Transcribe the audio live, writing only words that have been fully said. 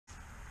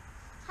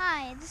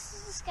Hi, this is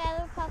the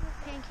Skyler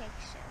Pancake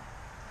Show.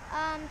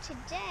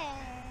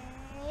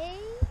 Today,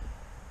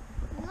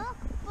 look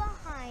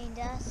behind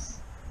us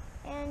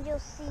and you'll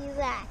see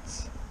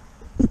that.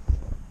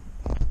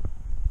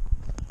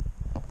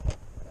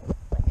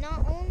 But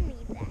not only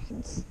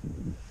that,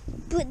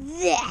 but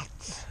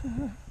that.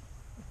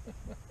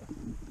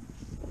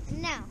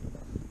 Now,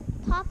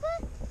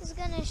 Papa is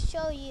gonna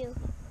show you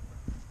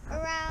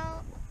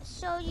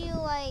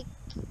like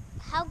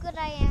how good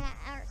I am at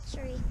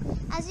archery.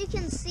 As you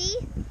can see,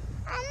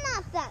 I'm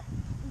not that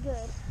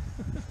good.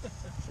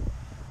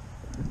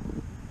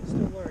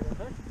 Still learning,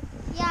 huh?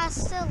 Yeah,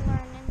 still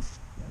learning.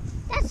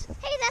 That's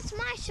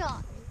my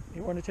shot.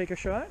 You want to take a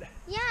shot?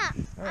 Yeah,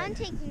 all right. I'm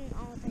taking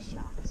all the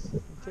shots.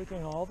 You're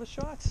taking all the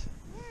shots?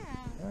 Yeah.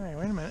 All right,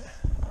 wait a minute.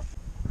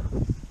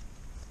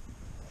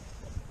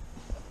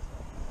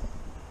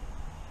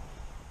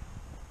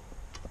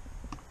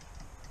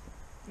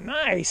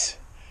 Nice!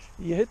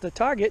 You hit the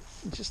target,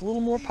 just a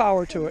little more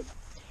power to it.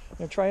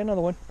 Now try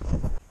another one.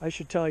 I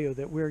should tell you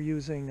that we're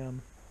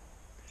using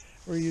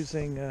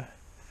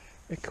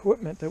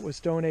equipment that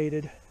was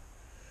donated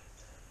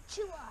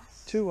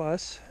to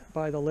us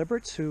by the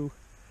Liberts, who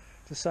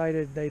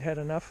decided they'd had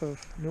enough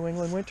of New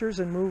England winters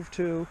and moved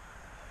to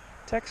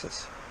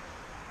Texas.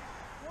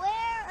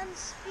 Where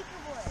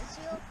Unspeakable is.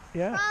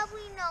 You'll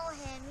probably know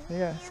him. He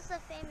is a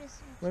famous.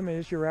 Wait a minute,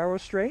 is your arrow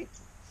straight?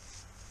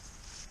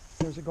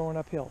 Or is it going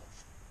uphill?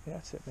 Yeah,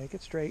 that's it. Make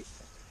it straight.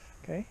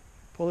 Okay.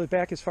 Pull it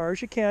back as far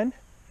as you can.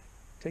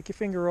 Take your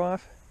finger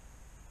off.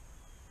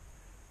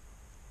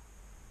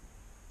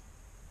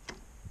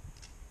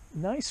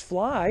 Nice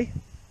fly.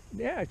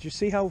 Yeah, did you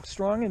see how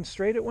strong and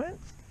straight it went?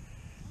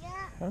 Yeah.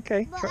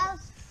 Okay. But I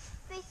was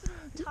facing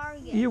the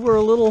target. You were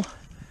a little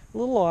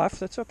off.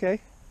 That's okay.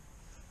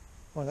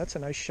 Oh, that's a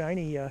nice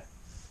shiny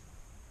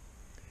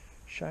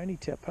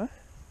tip, huh?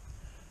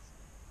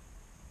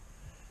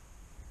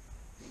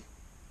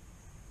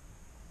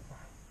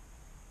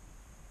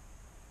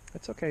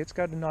 That's okay. It's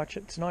got a notch.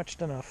 It's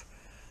notched enough.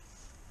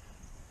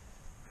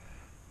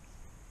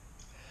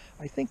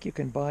 I think you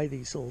can buy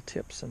these little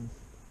tips and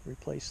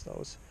replace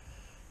those.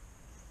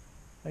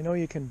 I know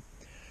you can,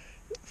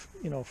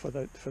 for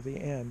the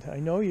end. I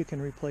know you can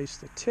replace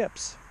the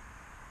tips.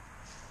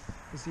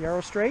 Is the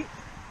arrow straight?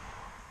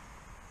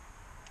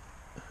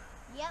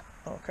 Yep.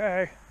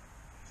 Okay.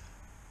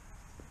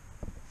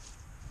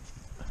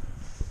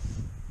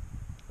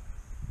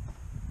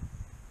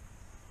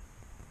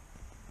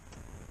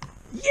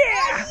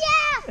 Yeah! Yeah!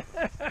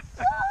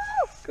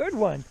 Good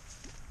one.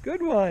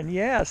 Good one.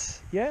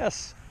 Yes.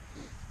 Yes.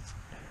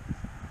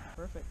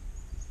 Perfect.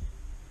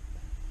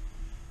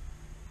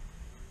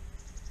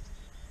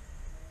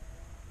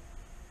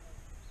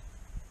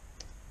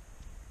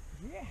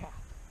 Yeah.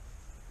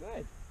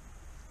 Good.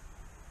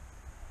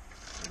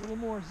 A little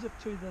more zip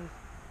to it, and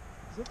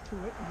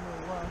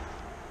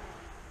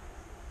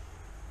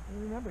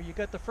you'll remember you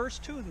got the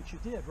first two that you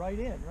did right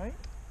in, right?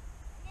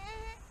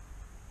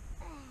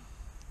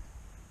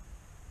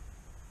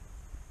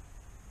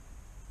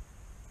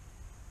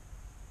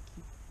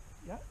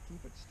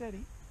 Keep it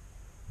steady.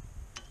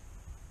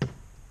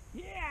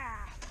 Yeah!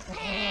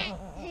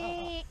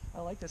 I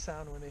like the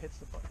sound when it hits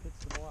the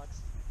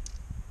blocks.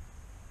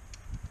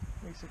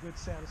 Makes a good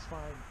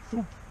satisfying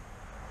thump.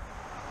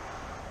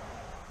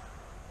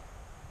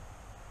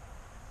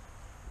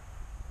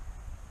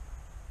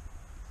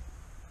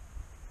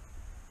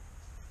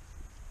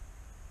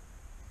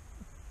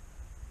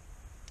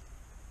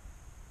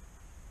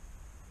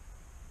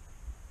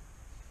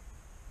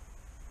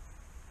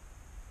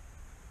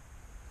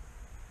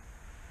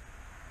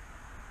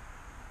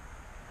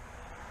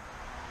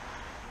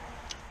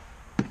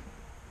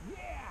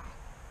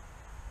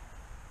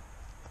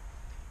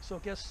 So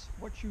guess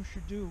what you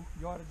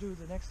ought to do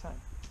the next time.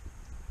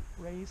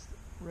 Raise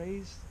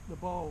the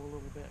bow a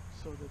little bit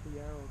so that the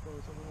arrow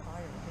goes a little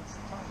higher and hits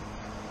the target.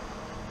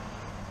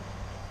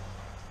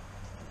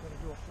 I'm going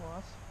to do a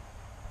floss.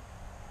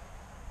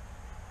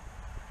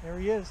 There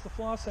he is, the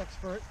floss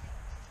expert.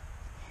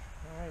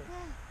 All right.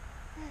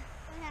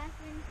 What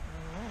happened?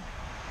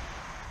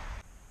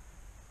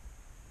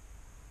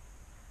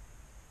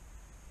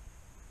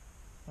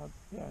 I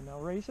don't know. Now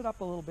raise it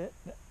up a little bit.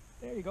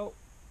 There you go.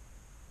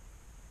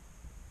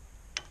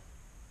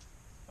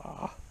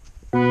 Ah.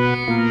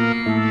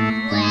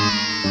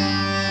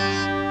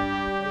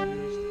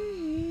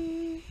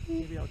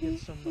 Maybe I'll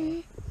get some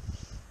new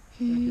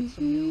things,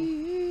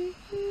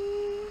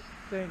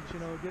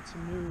 get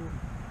some new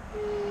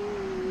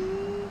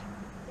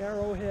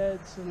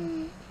arrowheads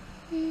and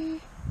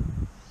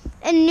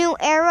new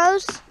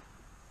arrows.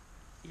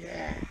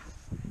 Yeah.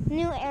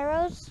 New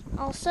arrows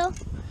also.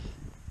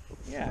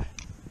 Yeah.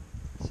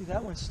 See,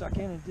 that one stuck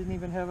in and didn't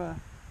even have a.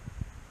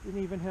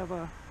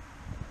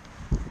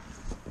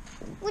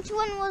 Which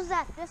one was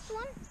that? This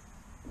one?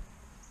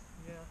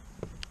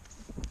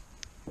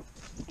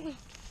 Yeah.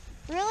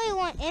 Really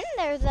went in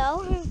there,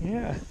 though.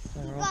 Yeah.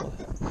 You got in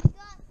between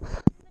the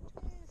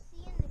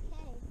C and the K.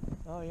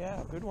 Oh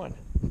yeah, good one.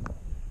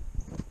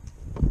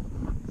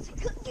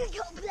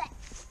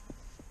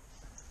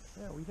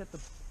 we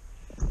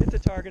hit the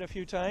target a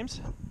few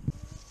times.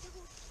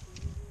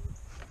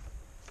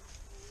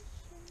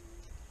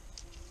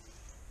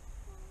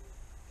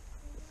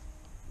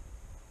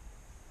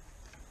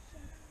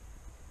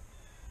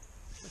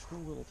 A cool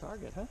little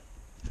target, huh?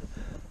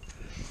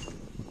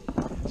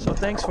 So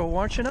thanks for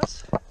watching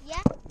us.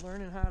 Yeah.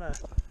 Learning how to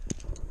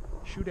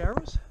shoot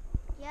arrows.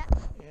 Yeah.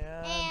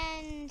 Yeah.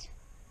 And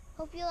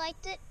hope you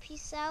liked it.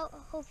 Peace out.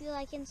 Hope you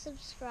like and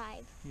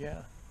subscribe.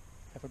 Yeah.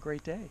 Have a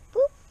great day.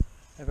 Boop.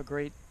 Have a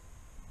great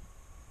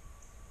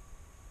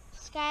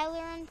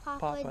Skyler and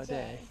Papa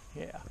day.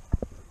 Yeah.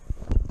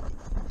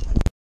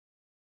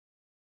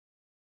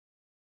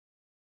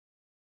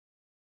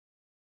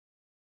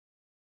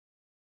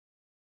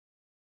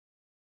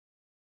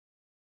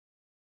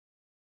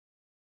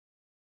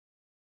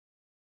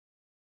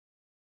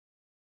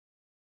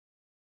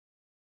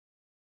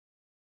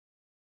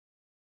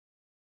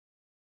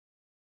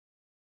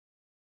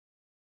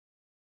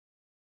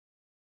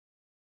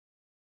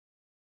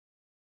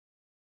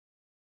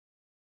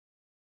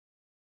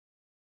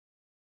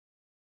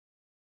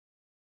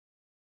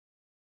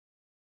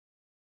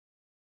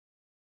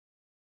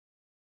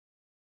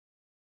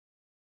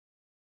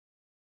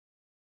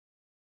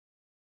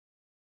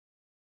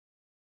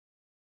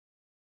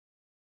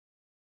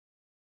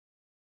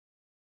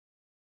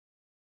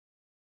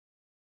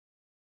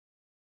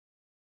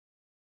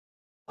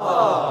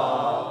 Aww.